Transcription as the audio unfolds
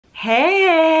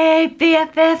Hey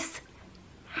BFFs,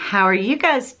 how are you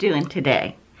guys doing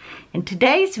today? In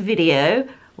today's video,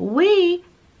 we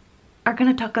are going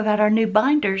to talk about our new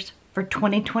binders for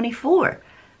 2024.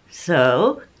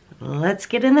 So let's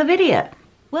get in the video.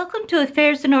 Welcome to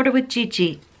Affairs in Order with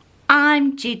GiGi.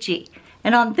 I'm GiGi,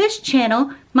 and on this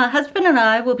channel, my husband and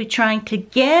I will be trying to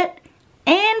get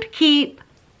and keep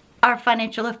our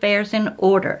financial affairs in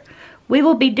order. We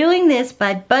will be doing this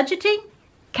by budgeting,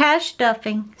 cash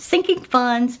stuffing, sinking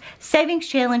funds, savings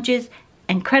challenges,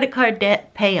 and credit card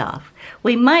debt payoff.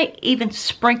 We might even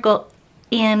sprinkle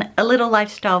in a little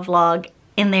lifestyle vlog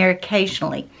in there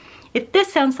occasionally. If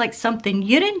this sounds like something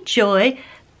you'd enjoy,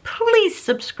 please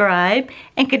subscribe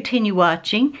and continue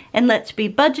watching, and let's be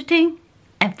budgeting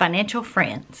and financial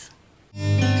friends.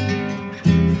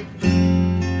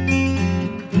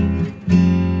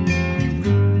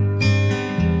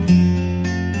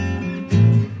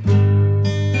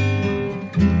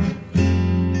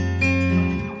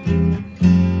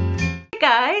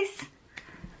 Guys,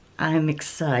 I'm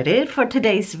excited for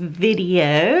today's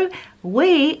video.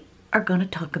 We are going to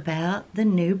talk about the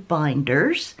new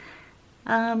binders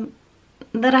that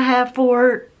I have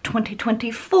for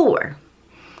 2024.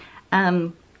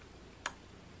 Now,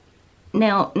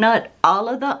 not all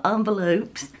of the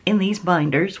envelopes in these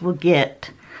binders will get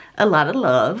a lot of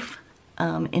love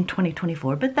in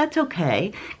 2024, but that's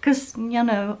okay, because, you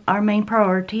know, our main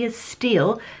priority is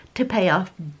still to pay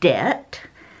off debt.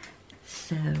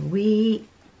 So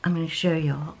I'm going to show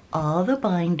y'all all the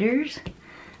binders.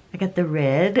 I got the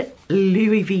red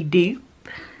Louis V dupe.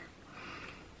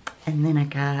 And then I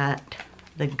got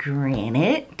the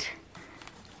granite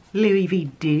Louis V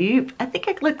dupe. I think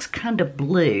it looks kind of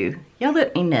blue. Y'all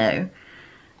let me know.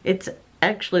 It's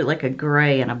actually like a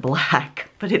gray and a black,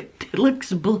 but it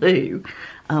looks blue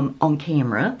on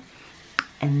camera.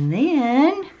 And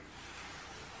then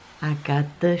I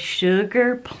got the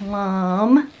sugar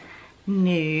plum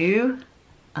new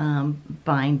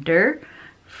binder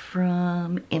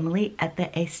from Emily at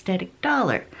the Aesthetic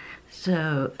Dollar.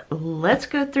 So let's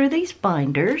go through these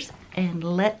binders and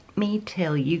let me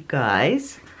tell you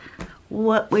guys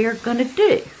what we're gonna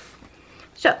do.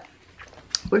 So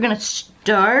we're gonna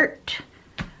start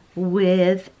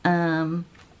with I'm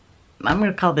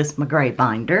gonna call this my gray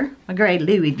binder, my gray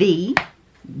Louis V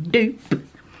dupe.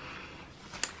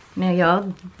 Now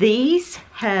y'all, these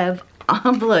have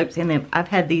envelopes in them. I've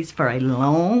had these for a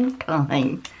long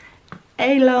time.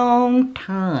 A long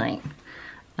time.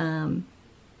 I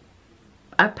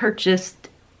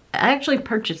actually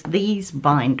purchased these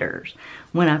binders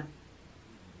when I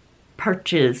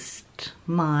purchased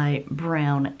my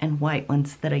brown and white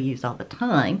ones that I use all the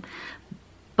time.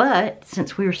 But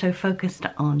since we were so focused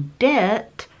on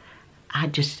debt, I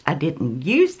didn't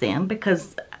use them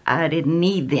because I didn't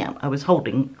need them. I was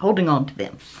holding on to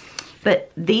them.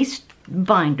 But these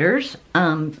binders,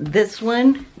 this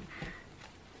one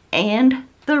and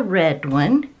the red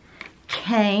one,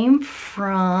 came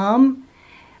from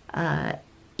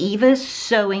Eva's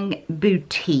Sewing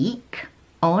Boutique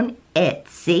on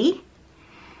Etsy.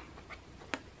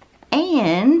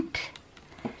 And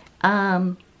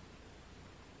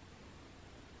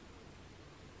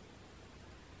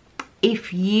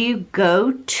if you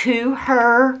go to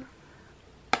her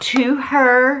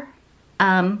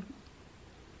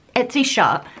Etsy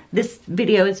shop, this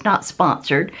video is not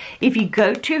sponsored. If you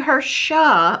go to her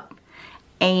shop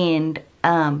and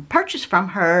purchase from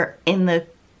her, in the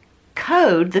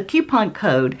code, the coupon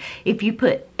code, if you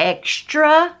put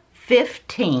extra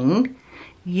 15,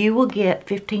 you will get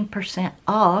 15%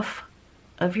 off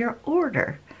of your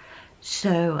order.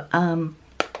 So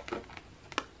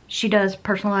she does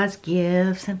personalized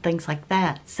gifts and things like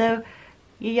that. So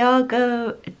y'all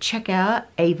go check out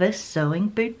Ava's Sewing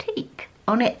Boutique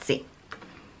on Etsy.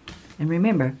 And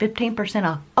remember, 15%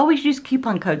 off. Always use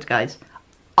coupon codes, guys.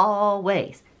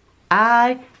 Always.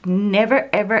 I never,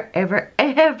 ever, ever,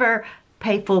 ever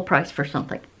pay full price for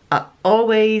something. I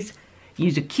always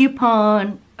use a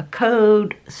coupon, a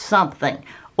code, something.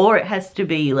 Or it has to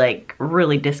be like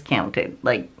really discounted,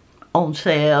 like on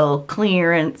sale,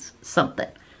 clearance, something.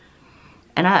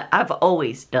 And I've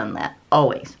always done that,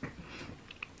 always.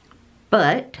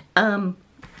 But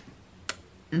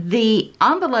the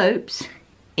envelopes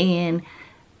in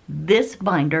this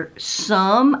binder,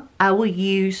 some I will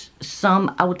use,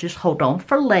 some I will just hold on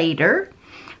for later.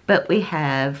 But we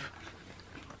have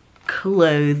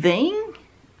clothing.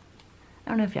 I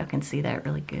don't know if y'all can see that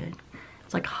really good.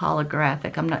 It's like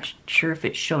holographic. I'm not sure if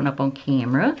it's showing up on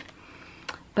camera.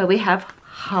 But we have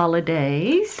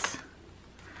holidays,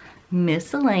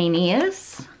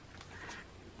 miscellaneous,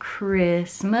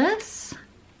 Christmas,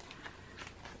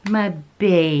 my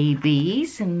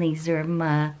babies, and these are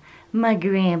my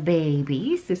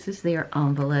grandbabies. This is their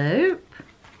envelope.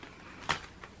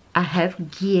 I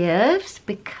have gifts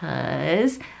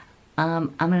because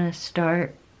I'm gonna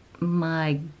start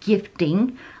my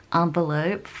gifting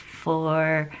envelope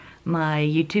for my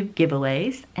YouTube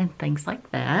giveaways and things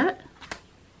like that.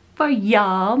 For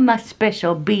y'all, my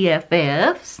special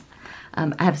BFFs.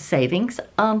 I have savings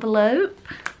envelope.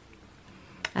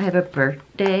 I have a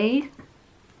birthday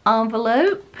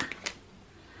envelope.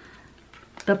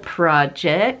 The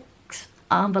projects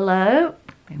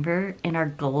envelope. Remember in our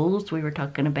goals we were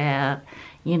talking about,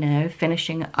 you know,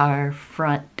 finishing our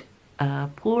front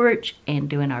porch and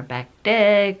doing our back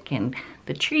deck and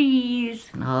the trees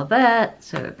and all that.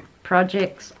 So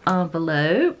projects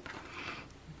envelope.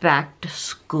 Back to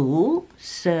school,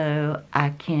 so I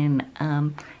can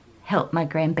help my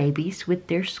grandbabies with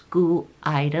their school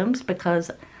items, because,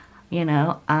 you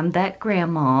know, I'm that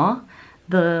grandma.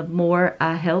 The more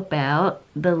I help out,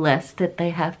 the less that they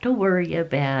have to worry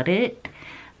about it,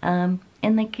 and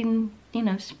they can, you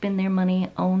know, spend their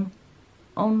money on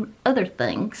other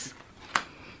things.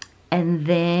 And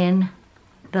then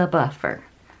the buffer.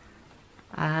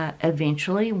 I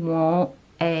eventually want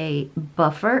a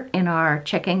buffer in our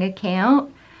checking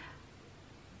account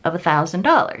of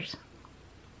 $1,000.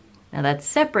 Now that's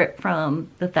separate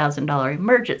from the $1,000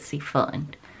 emergency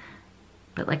fund.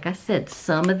 But like I said,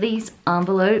 some of these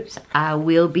envelopes I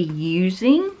will be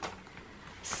using.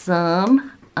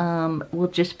 Some will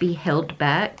just be held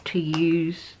back to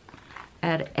use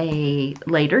at a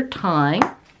later time.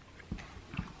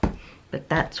 But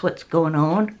that's what's going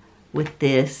on with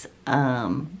this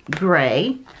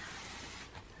gray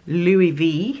Louis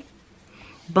V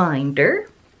binder.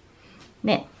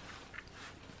 Now,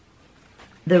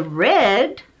 the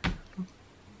red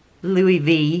Louis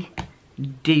V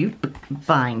dupe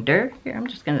binder. Here, I'm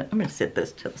gonna set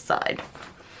this to the side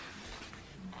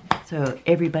so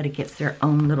everybody gets their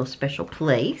own little special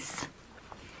place.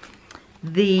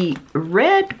 The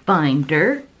red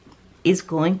binder is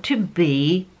going to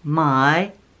be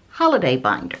my holiday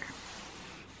binder.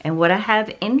 And what I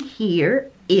have in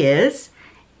here is,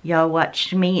 y'all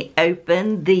watched me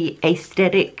open the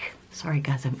aesthetic, sorry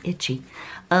guys, I'm itchy.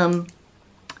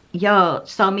 Y'all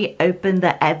saw me open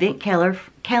the advent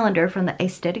calendar from the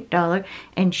Aesthetic Dollar,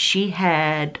 and she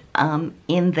had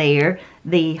in there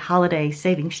the holiday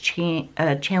savings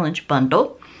challenge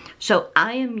bundle. So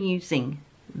I am using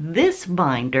this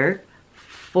binder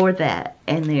for that.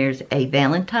 And there's a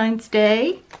Valentine's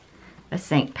Day, a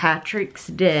St. Patrick's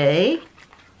Day,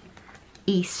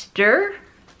 Easter,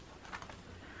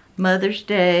 Mother's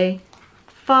Day,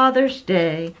 Father's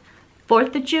Day,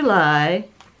 4th of July,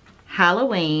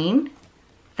 Halloween,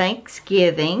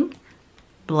 Thanksgiving,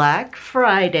 Black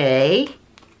Friday,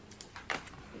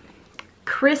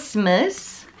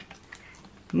 Christmas,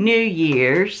 New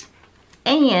Year's,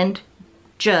 and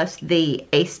just the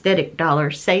Aesthetic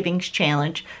Dollar Savings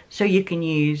Challenge, so you can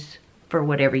use for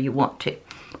whatever you want to.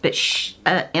 But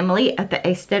Emily at the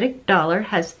Aesthetic Dollar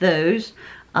has those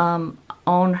on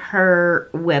her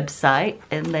website,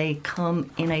 and they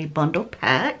come in a bundle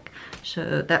pack.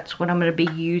 So that's what I'm going to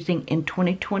be using in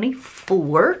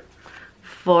 2024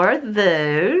 for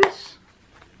those.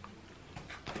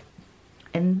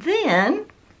 And then,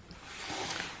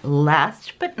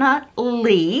 last but not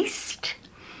least,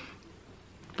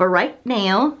 for right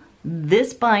now,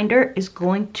 this binder is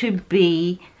going to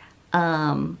be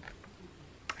a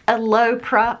low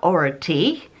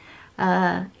priority.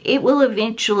 It will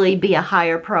eventually be a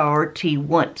higher priority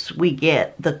once we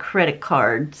get the credit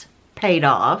cards paid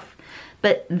off.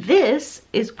 But this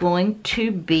is going to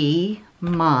be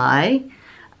my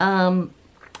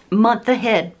month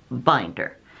ahead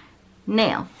binder.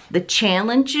 Now, the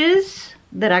challenges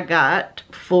that I got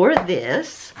for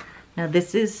this, now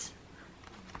this is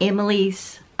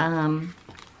Emily's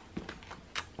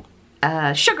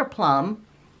Sugar Plum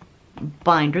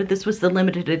binder. This was the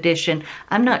limited edition.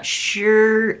 I'm not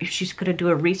sure if she's going to do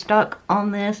a restock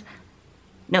on this.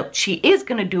 No, she is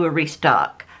going to do a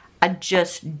restock. I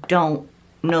just don't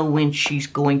know when she's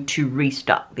going to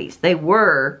restock these. They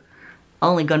were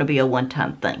only going to be a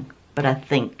one-time thing, but I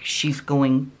think she's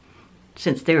going,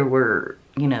 since there were,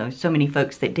 you know, so many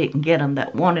folks that didn't get them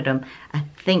that wanted them, I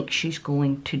think she's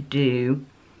going to do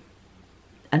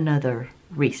another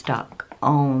restock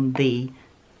on the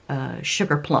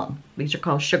Sugar Plum. These are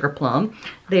called Sugar Plum.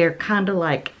 They're kind of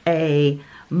like a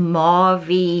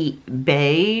mauve-y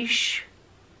beige,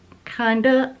 kind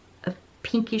of a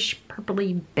pinkish,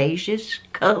 purpley, beigeish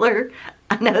color.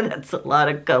 I know that's a lot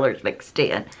of colors mixed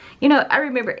in. You know, I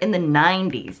remember in the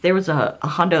 90s, there was a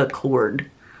Honda Accord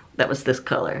that was this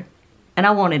color. And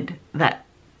I wanted that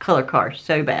color car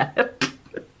so bad.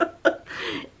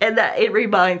 And that it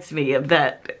reminds me of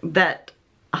that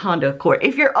Honda Accord.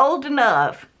 If you're old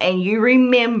enough and you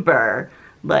remember,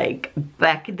 like,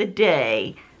 back in the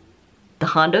day, the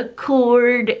Honda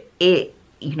Accord, you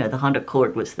know, the Honda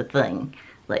Accord was the thing,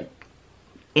 like,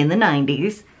 in the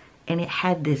 90s, and it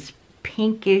had this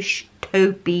pinkish,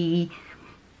 taupey,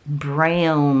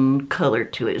 brown color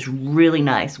to it. It's really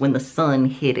nice. When the sun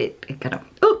hit it, it kind of,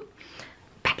 ooh,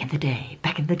 back in the day,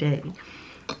 back in the day.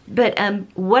 But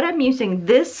what I'm using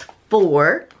this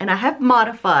for, and I have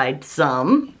modified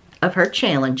some of her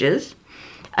challenges.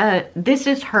 This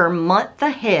is her month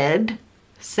ahead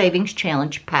savings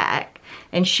challenge pack,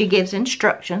 and she gives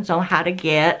instructions on how to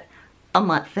get a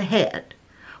month ahead.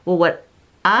 Well, what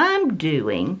I'm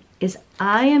doing is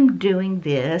I am doing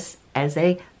this as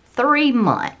a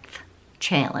 3-month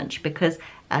challenge, because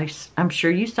I'm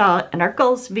sure you saw in our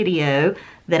goals video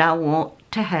that I want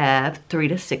to have 3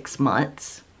 to 6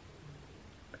 months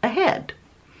ahead.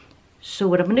 So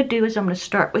what I'm going to do is I'm going to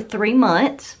start with 3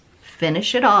 months,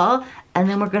 finish it all, and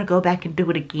then we're going to go back and do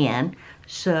it again.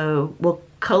 So we'll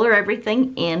color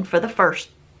everything in for the first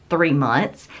 3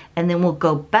 months, and then we'll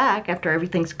go back after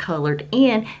everything's colored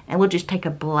in, and we'll just take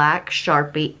a black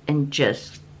Sharpie and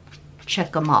just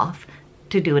check them off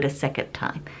to do it a second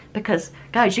time. Because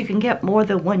guys, you can get more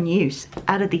than one use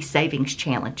out of these savings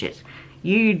challenges.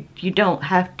 You don't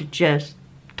have to just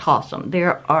toss them.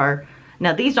 There are,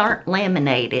 now these aren't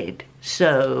laminated,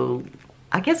 so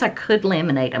I guess I could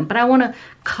laminate them, but I want to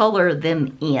color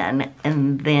them in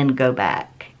and then go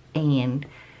back and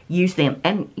use them.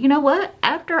 And you know what?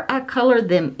 After I color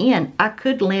them in, I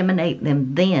could laminate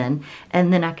them then,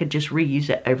 and then I could just reuse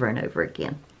it over and over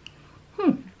again.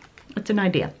 That's an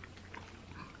idea.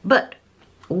 But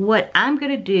what I'm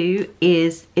going to do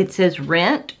is, it says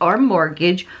rent or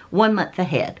mortgage 1 month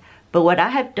ahead. But what I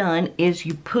have done is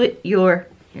you put your,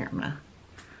 here, I'm going to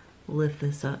lift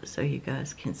this up so you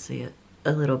guys can see it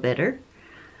a little better.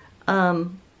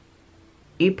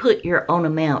 You put your own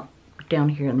amount down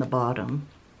here in the bottom.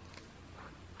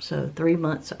 So 3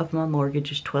 months of my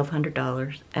mortgage is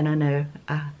 $1,200, and I know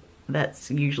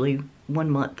that's usually 1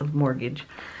 month of mortgage.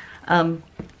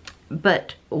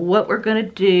 But what we're going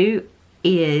to do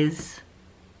is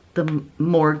the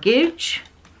mortgage,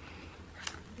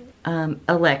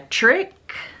 electric,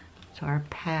 so our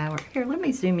power. Here, let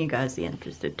me zoom you guys in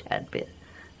just a tad bit.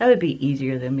 That would be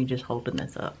easier than me just holding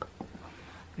this up.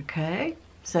 Okay,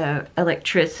 so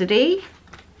electricity,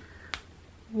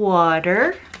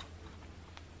 water,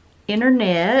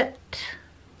 internet,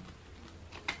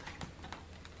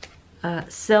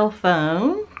 cell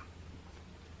phone,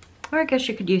 or I guess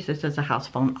you could use this as a house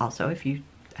phone also if you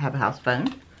have a house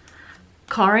phone,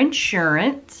 car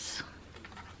insurance,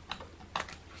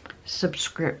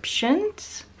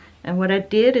 subscriptions. And what I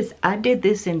did is I did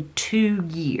this in 2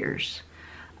 years.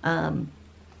 And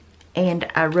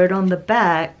I wrote on the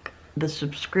back the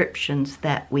subscriptions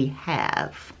that we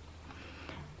have.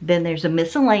 Then there's a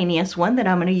miscellaneous one that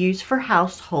I'm going to use for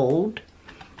household.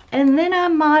 And then I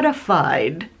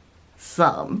modified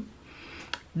some.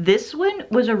 This one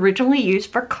was originally used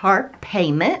for car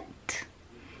payment.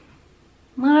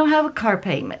 I don't have a car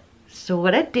payment. So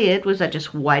what I did was I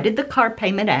just whited the car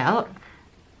payment out,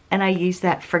 and I used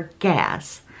that for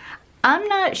gas. I'm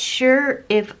not sure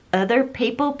if other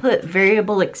people put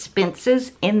variable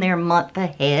expenses in their month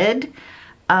ahead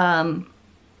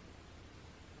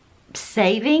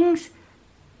savings,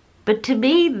 but to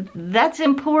me that's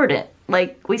important.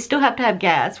 Like, we still have to have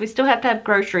gas, we still have to have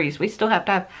groceries, we still have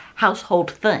to have household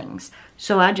things.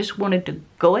 So I just wanted to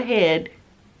go ahead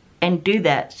and do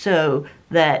that, so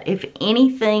that if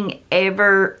anything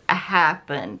ever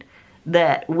happened,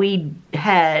 that we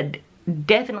had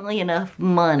definitely enough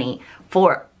money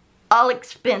for all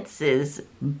expenses,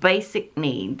 basic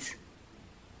needs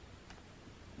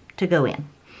to go in.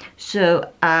 So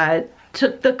I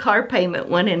took the car payment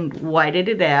one and whited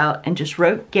it out and just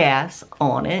wrote gas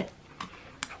on it.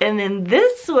 And then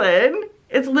this one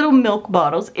is little milk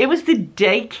bottles. It was the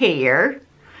daycare.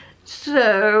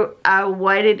 So I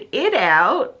whited it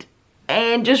out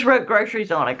and just wrote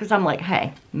groceries on it, because I'm like,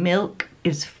 hey, milk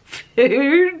is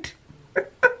food.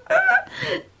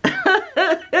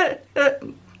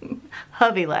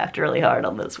 Hubby laughed really hard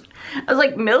on this one. I was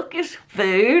like, milk is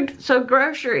food, so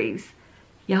groceries.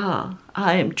 Yeah,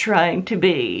 I am trying to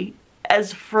be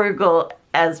as frugal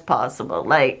as possible.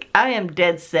 Like, I am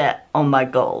dead set on my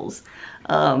goals.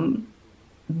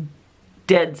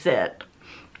 Dead set.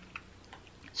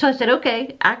 So I said,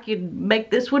 okay, I could make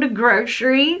this one a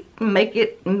grocery, make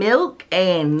it milk,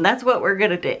 and that's what we're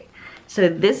gonna do. So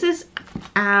this is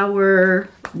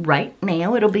right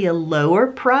now it'll be a lower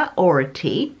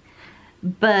priority,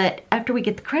 but after we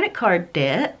get the credit card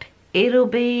debt, it'll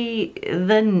be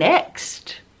the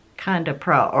next kind of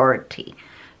priority.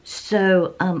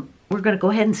 So we're gonna go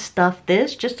ahead and stuff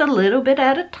this just a little bit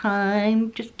at a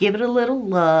time. Just give it a little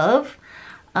love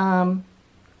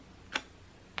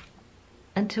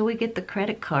until we get the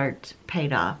credit cards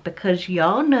paid off, because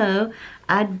y'all know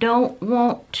I don't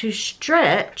want to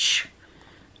stretch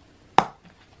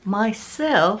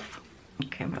myself.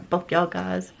 Okay, I'm gonna bump y'all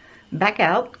guys back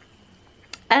out.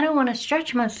 I don't want to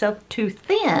stretch myself too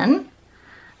thin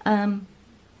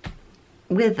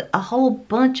with a whole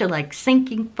bunch of like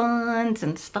sinking funds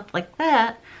and stuff like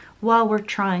that while we're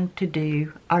trying to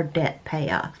do our debt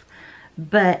payoff.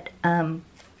 But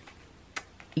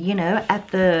you know,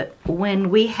 when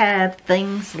we have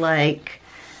things like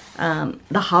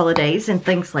the holidays and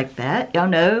things like that, y'all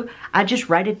know I just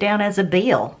write it down as a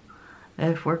bill.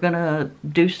 If we're gonna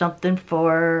do something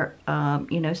for,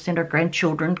 you know, send our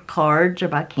grandchildren cards or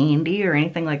buy candy or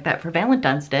anything like that for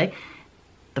Valentine's Day,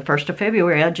 the 1st of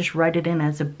February, I just write it in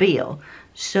as a bill.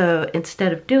 So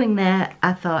instead of doing that,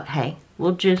 I thought, hey,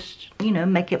 we'll just, you know,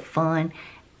 make it fun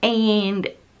and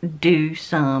do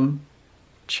some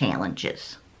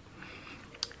challenges.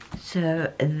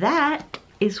 So that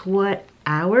is what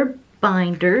our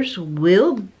binders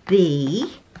will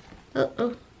be.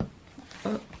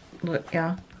 Look,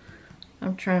 y'all,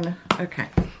 I'm trying to, okay.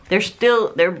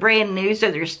 They're brand new, so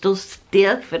they're still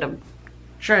stiff, and I'm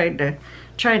trying to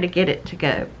get it to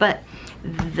go. But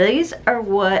these are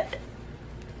what,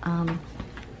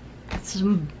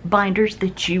 some binders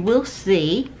that you will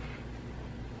see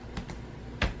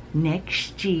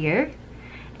next year.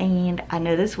 And I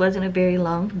know this wasn't a very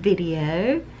long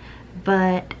video,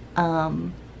 but I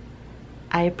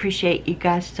appreciate you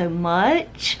guys so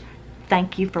much.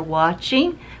 Thank you for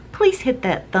watching. Please hit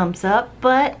that thumbs up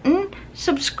button.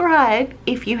 Subscribe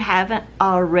if you haven't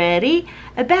already.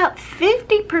 About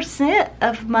 50%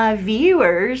 of my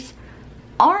viewers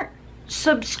aren't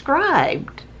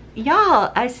subscribed.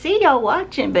 Y'all, I see y'all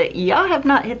watching, but y'all have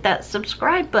not hit that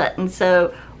subscribe button.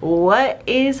 So what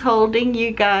is holding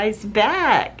you guys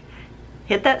back?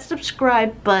 Hit that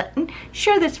subscribe button.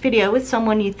 Share this video with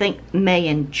someone you think may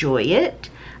enjoy it.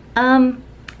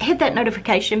 Hit that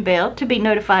notification bell to be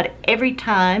notified every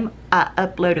time I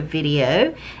upload a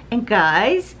video. And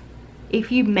guys,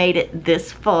 if you made it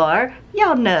this far,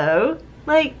 y'all know,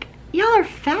 like, y'all are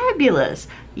fabulous.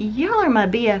 Y'all are my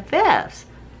BFFs.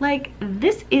 Like,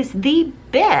 this is the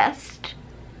best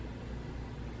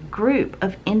group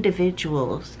of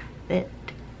individuals that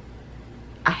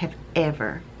I have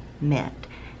ever met.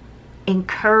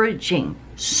 Encouraging,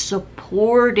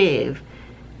 supportive,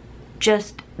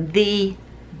 just the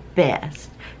best.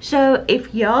 So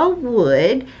if y'all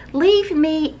would leave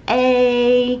me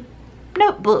a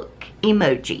notebook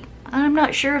emoji. I'm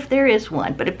not sure if there is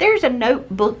one, but if there's a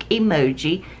notebook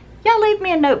emoji, y'all leave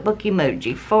me a notebook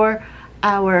emoji for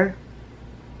our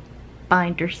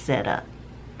binder setup.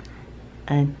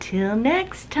 Until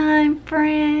next time,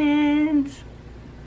 friends.